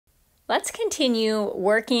Let's continue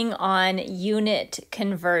working on unit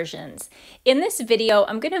conversions. In this video,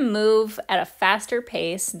 I'm going to move at a faster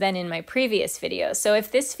pace than in my previous video. So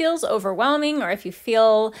if this feels overwhelming or if you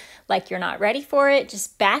feel like you're not ready for it,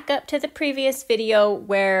 just back up to the previous video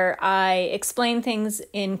where I explain things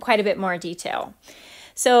in quite a bit more detail.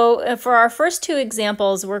 So for our first two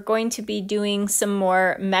examples, we're going to be doing some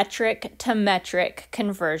more metric to metric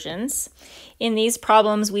conversions. In these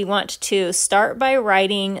problems, we want to start by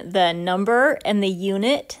writing the number and the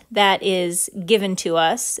unit that is given to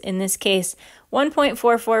us, in this case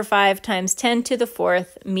 1.445 times 10 to the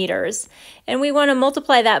fourth meters. And we want to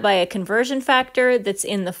multiply that by a conversion factor that's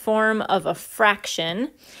in the form of a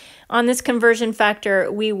fraction. On this conversion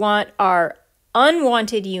factor, we want our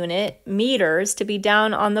unwanted unit, meters, to be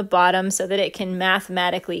down on the bottom so that it can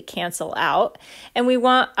mathematically cancel out. And we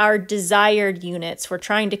want our desired units, we're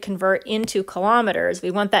trying to convert into kilometers. We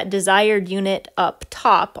want that desired unit up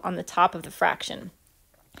top on the top of the fraction.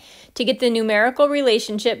 To get the numerical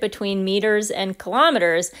relationship between meters and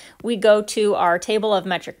kilometers, we go to our table of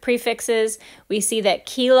metric prefixes. We see that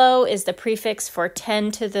kilo is the prefix for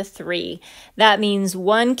 10 to the 3. That means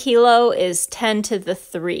 1 kilo is 10 to the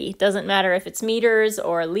 3. Doesn't matter if it's meters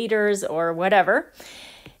or liters or whatever.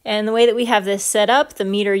 And the way that we have this set up, the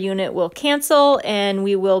meter unit will cancel and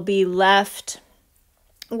we will be left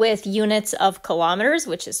with units of kilometers,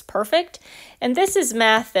 which is perfect. And this is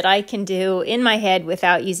math that I can do in my head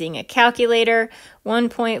without using a calculator.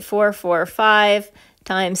 1.445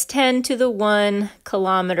 times 10 to the 1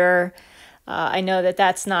 kilometer. I know that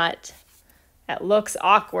that looks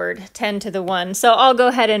awkward, 10 to the 1. So I'll go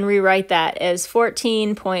ahead and rewrite that as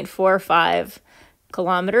 14.45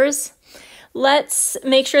 kilometers. Let's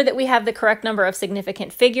make sure that we have the correct number of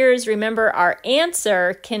significant figures. Remember, our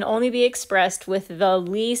answer can only be expressed with the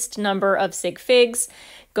least number of sig figs,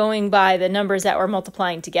 going by the numbers that we're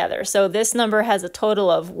multiplying together. So this number has a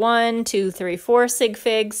total of 1, 2, 3, 4 sig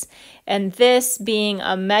figs, and this being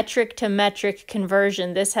a metric to metric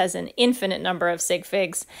conversion, this has an infinite number of sig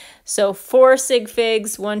figs. So 4 sig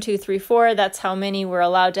figs, 1, 2, 3, 4, that's how many we're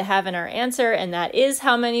allowed to have in our answer, and that is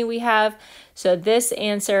how many we have. So this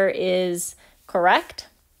answer is correct,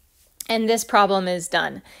 and this problem is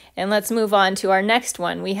done. And let's move on to our next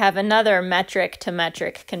one. We have another metric to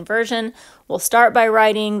metric conversion. We'll start by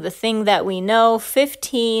writing the thing that we know,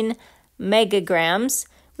 15 megagrams.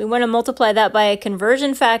 We want to multiply that by a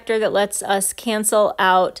conversion factor that lets us cancel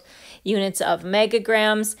out units of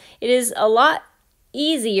megagrams. It is a lot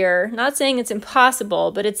easier, not saying it's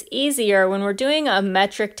impossible, but it's easier when we're doing a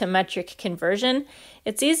metric to metric conversion.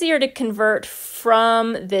 It's easier to convert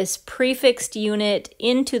from this prefixed unit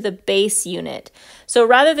into the base unit. So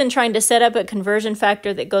rather than trying to set up a conversion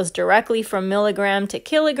factor that goes directly from milligram to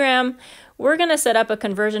kilogram, we're going to set up a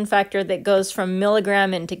conversion factor that goes from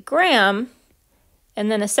milligram into gram, and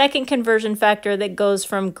then a second conversion factor that goes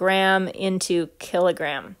from gram into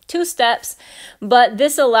kilogram. 2 steps, but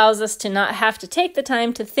this allows us to not have to take the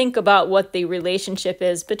time to think about what the relationship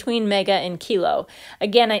is between mega and kilo.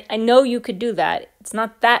 Again, I know you could do that. It's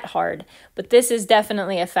not that hard, but this is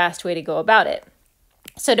definitely a fast way to go about it.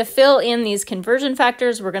 So to fill in these conversion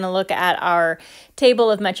factors, we're going to look at our table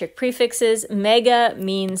of metric prefixes. Mega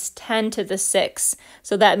means 10 to the 6.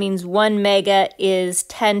 So that means 1 mega is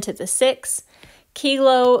 10 to the 6.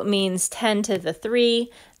 Kilo means 10 to the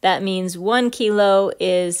 3. That means 1 kilo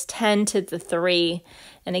is 10 to the 3.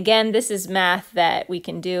 And again, this is math that we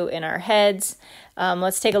can do in our heads.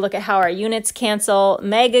 Let's take a look at how our units cancel.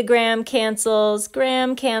 Megagram cancels,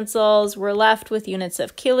 gram cancels. We're left with units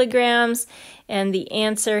of kilograms. And the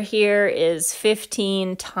answer here is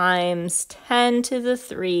 15 times 10 to the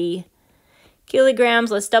 3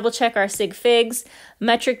 kilograms. Let's double check our sig figs.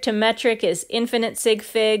 Metric to metric is infinite sig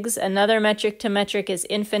figs. Another metric to metric is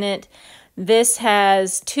infinite. This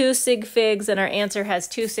has 2 sig figs and our answer has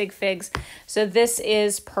 2 sig figs. So this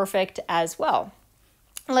is perfect as well.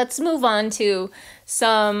 Let's move on to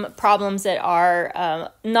some problems that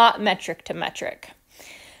are not metric to metric.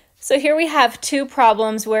 So here we have 2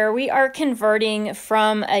 problems where we are converting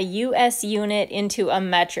from a US unit into a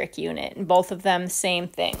metric unit. Both of them same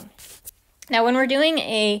thing. Now, when we're doing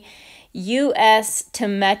a US to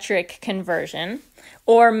metric conversion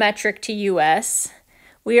or metric to US,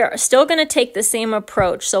 we are still going to take the same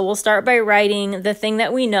approach. So we'll start by writing the thing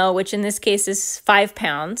that we know, which in this case is 5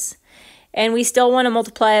 pounds. And we still want to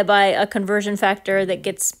multiply it by a conversion factor that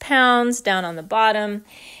gets pounds down on the bottom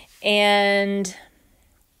and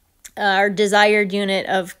our desired unit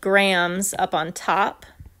of grams up on top.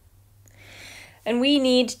 And we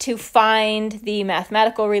need to find the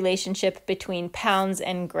mathematical relationship between pounds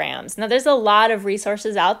and grams. Now, there's a lot of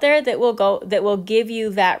resources out there that will give you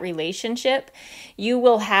that relationship. You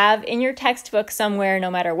will have in your textbook somewhere, no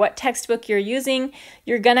matter what textbook you're using,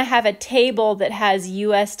 you're going to have a table that has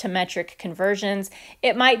US to metric conversions.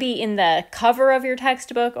 It might be in the cover of your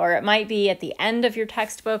textbook, or it might be at the end of your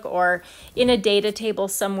textbook, or in a data table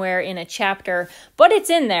somewhere in a chapter, but it's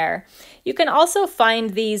in there. You can also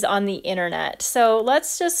find these on the internet. So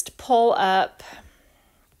let's just pull up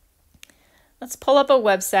a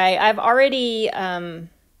website. I've already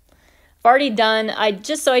done,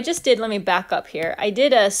 let me back up here. I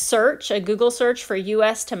did a Google search for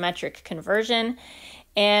US to metric conversion,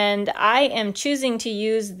 and I am choosing to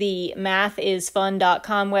use the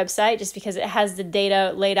mathisfun.com website just because it has the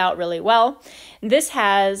data laid out really well. This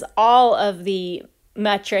has all of the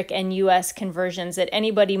metric and US conversions that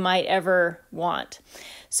anybody might ever want.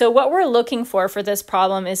 So what we're looking for this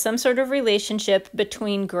problem is some sort of relationship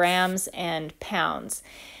between grams and pounds.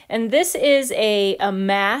 And this is a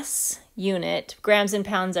mass unit. Grams and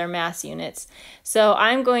pounds are mass units. So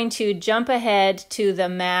I'm going to jump ahead to the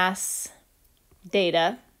mass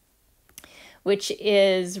data, which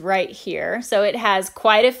is right here. So it has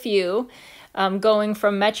quite a few going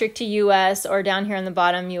from metric to US, or down here on the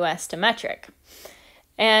bottom, US to metric.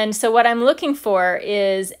 And so what I'm looking for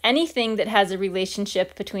is anything that has a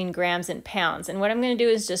relationship between grams and pounds. And what I'm going to do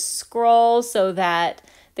is just scroll so that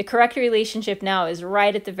the correct relationship now is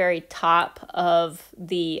right at the very top of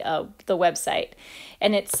the website.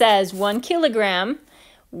 And it says 1 kilogram,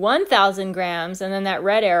 1,000 grams, and then that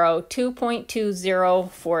red arrow,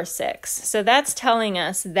 2.2046. So that's telling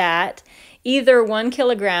us that either 1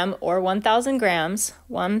 kilogram or 1,000 grams,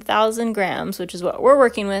 which is what we're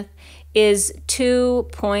working with, is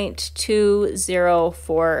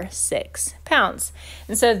 2.2046 pounds.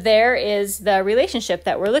 And so there is the relationship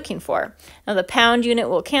that we're looking for. Now the pound unit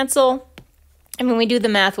will cancel, and when we do the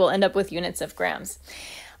math, we'll end up with units of grams.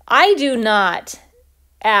 I do not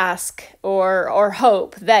ask or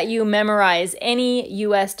hope that you memorize any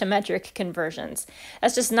US to metric conversions.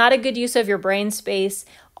 That's just not a good use of your brain space.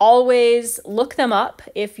 Always look them up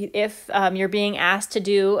if you're being asked to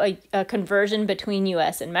do a conversion between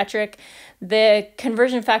US and metric. The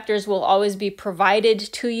conversion factors will always be provided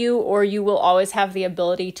to you, or you will always have the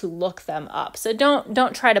ability to look them up. So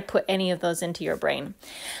don't try to put any of those into your brain.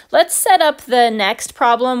 Let's set up the next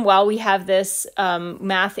problem while we have this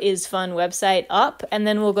Math is Fun website up, and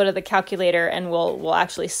then we'll go to the calculator and we'll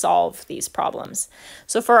actually solve these problems.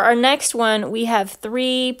 So for our next one, we have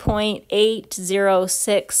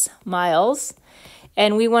 3.806 miles.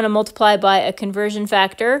 And we want to multiply by a conversion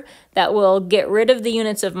factor that will get rid of the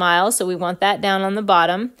units of miles. So we want that down on the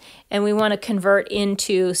bottom. And we want to convert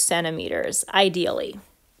into centimeters, ideally.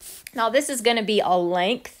 Now this is going to be a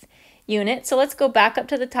length unit. So let's go back up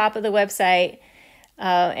to the top of the website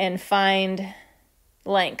and find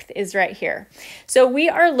length is right here. So we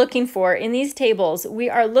are looking for, in these tables, we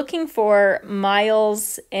are looking for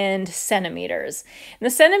miles and centimeters. And the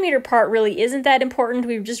centimeter part really isn't that important.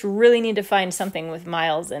 We just really need to find something with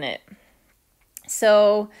miles in it.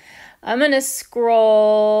 So I'm going to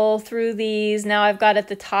scroll through these. Now I've got at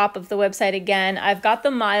the top of the website again, I've got the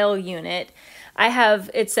mile unit.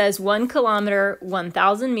 It says 1 kilometer,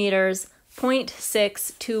 1,000 meters,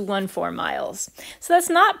 0.6214 miles. So that's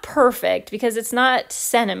not perfect because it's not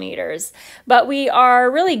centimeters, but we are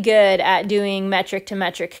really good at doing metric to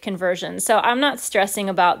metric conversions. So I'm not stressing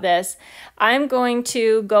about this. I'm going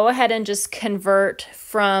to go ahead and just convert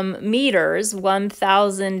from meters.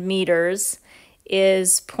 1,000 meters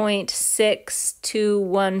is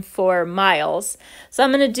 0.6214 miles. So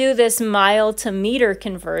I'm going to do this mile to meter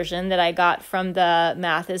conversion that I got from the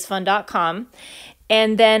mathisfun.com.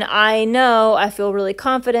 And then I feel really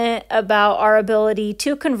confident about our ability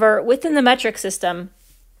to convert within the metric system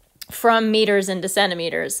from meters into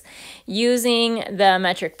centimeters. Using the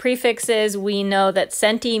metric prefixes, we know that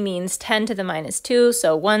centi means 10 to the minus 2,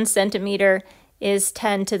 so 1 centimeter is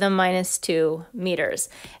 10 to the minus 2 meters.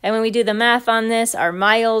 And when we do the math on this, our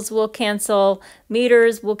miles will cancel,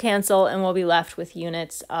 meters will cancel, and we'll be left with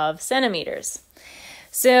units of centimeters.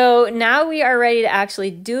 So now we are ready to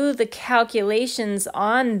actually do the calculations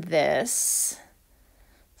on this.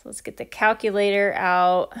 So let's get the calculator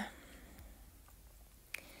out.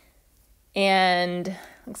 And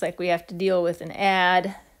looks like we have to deal with an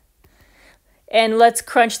add. And let's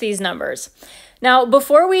crunch these numbers. Now, we'll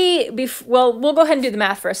go ahead and do the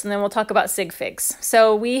math first, and then we'll talk about sig figs.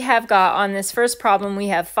 So we have got, on this first problem, we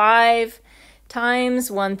have 5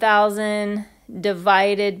 times 1,000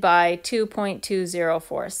 divided by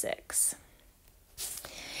 2.2046.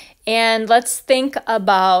 And let's think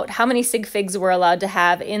about how many sig figs we're allowed to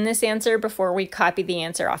have in this answer before we copy the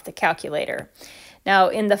answer off the calculator. Now,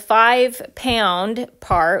 in the 5 pound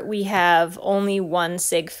part, we have only 1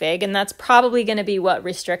 sig fig, and that's probably going to be what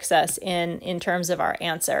restricts us in terms of our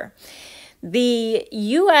answer. The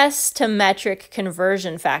US to metric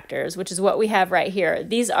conversion factors, which is what we have right here,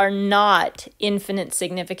 these are not infinite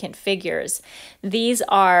significant figures. These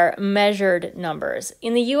are measured numbers.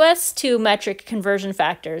 In the US to metric conversion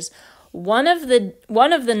factors, one of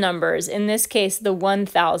the numbers, in this case the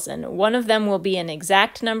 1,000, one of them will be an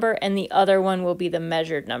exact number and the other one will be the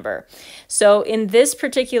measured number. So in this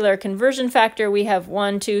particular conversion factor, we have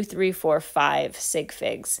 1, 2, 3, 4, 5 sig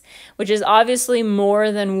figs, which is obviously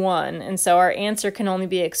more than 1, and so our answer can only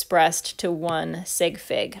be expressed to 1 sig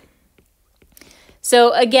fig.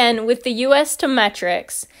 So again, with the US to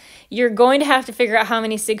metrics, you're going to have to figure out how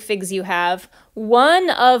many sig figs you have. One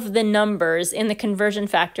of the numbers in the conversion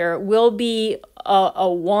factor will be a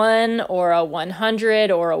 1 or a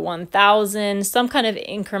 100 or a 1,000, some kind of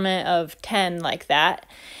increment of 10 like that.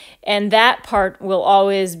 And that part will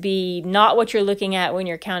always be not what you're looking at when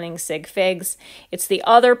you're counting sig figs. It's the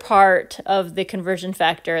other part of the conversion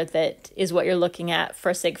factor that is what you're looking at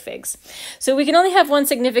for sig figs. So we can only have one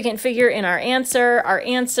significant figure in our answer. Our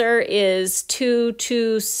answer is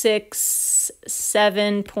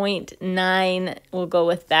 2267.9. We'll go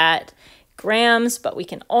with that, grams, but we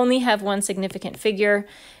can only have one significant figure.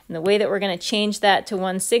 And the way that we're going to change that to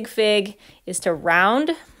 1 sig fig is to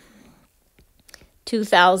round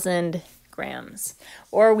 2,000 grams.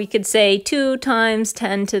 Or we could say 2 times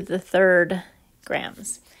 10 to the 3rd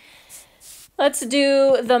grams. Let's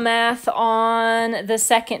do the math on the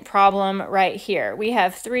second problem right here. We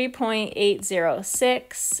have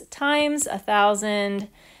 3.806 times 1,000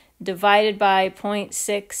 divided by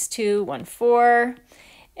 0.6214,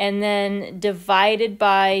 and then divided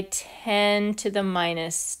by 10 to the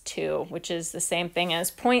minus 2, which is the same thing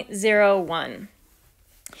as 0.01.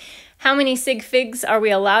 How many sig figs are we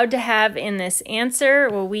allowed to have in this answer?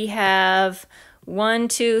 Well, we have 1,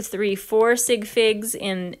 2, 3, 4 sig figs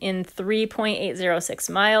in 3.806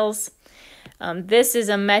 miles. This is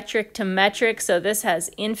a metric to metric, so this has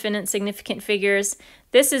infinite significant figures.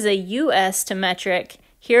 This is a US to metric.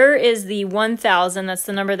 Here is the 1,000, that's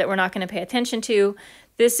the number that we're not going to pay attention to.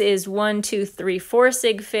 This is 1, 2, 3, 4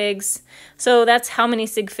 sig figs. So that's how many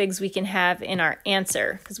sig figs we can have in our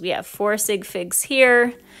answer, because we have 4 sig figs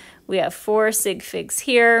here. We have 4 sig figs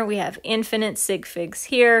here. We have infinite sig figs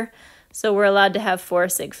here. So we're allowed to have 4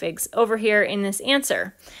 sig figs over here in this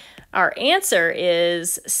answer. Our answer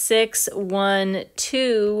is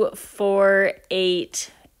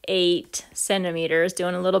 612,488 centimeters,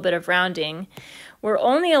 doing a little bit of rounding. We're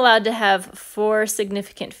only allowed to have 4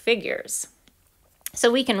 significant figures. So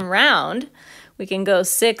we can round. We can go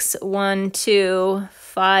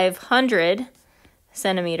 612,500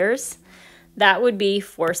 centimeters. That would be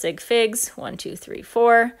 4 sig figs, 1, 2, 3,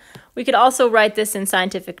 4. We could also write this in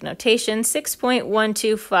scientific notation,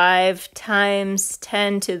 6.125 times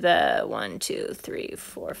 10 to the 1, 2, 3,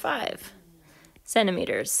 4, 5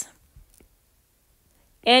 centimeters.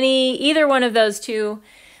 Either one of those two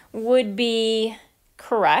would be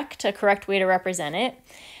correct, a correct way to represent it.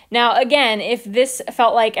 Now, again, if this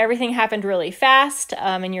felt like everything happened really fast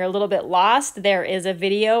and you're a little bit lost, there is a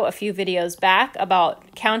video, a few videos back,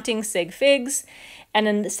 about counting sig figs,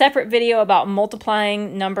 and a separate video about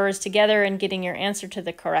multiplying numbers together and getting your answer to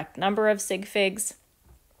the correct number of sig figs.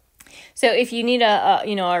 So if you need a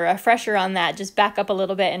refresher on that, just back up a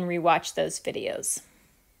little bit and rewatch those videos.